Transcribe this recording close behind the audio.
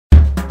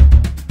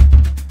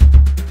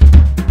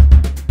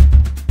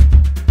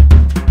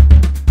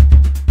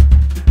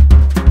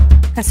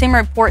Consumer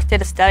Reports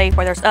did a study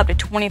where there's up to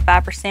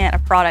 25%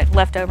 of product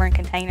left over in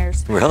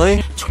containers. Really?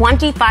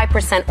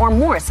 25% or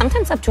more,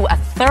 sometimes up to a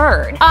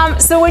third.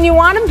 So when you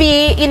want to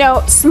be,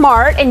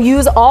 smart and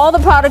use all the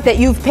product that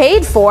you've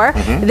paid for,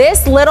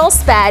 this little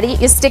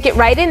Spatty, you stick it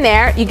right in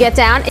there, you get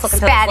down. It's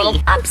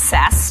Spatty.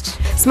 Obsessed.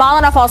 Small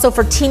enough also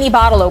for teeny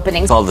bottle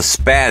openings. Called the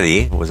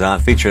Spatty, was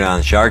featured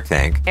on Shark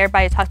Tank.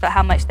 Everybody talks about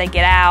how much they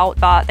get out,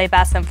 but they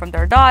buy some from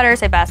their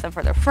daughters, they buy some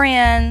for their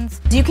friends.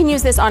 You can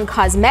use this on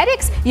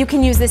cosmetics, you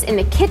can use this in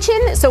the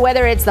kitchen, so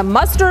whether it's the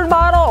mustard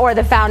bottle or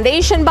the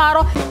foundation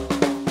bottle.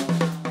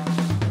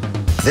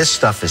 This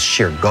stuff is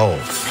sheer gold.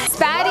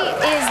 Spatty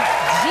is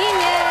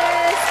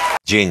genius.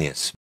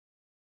 Genius.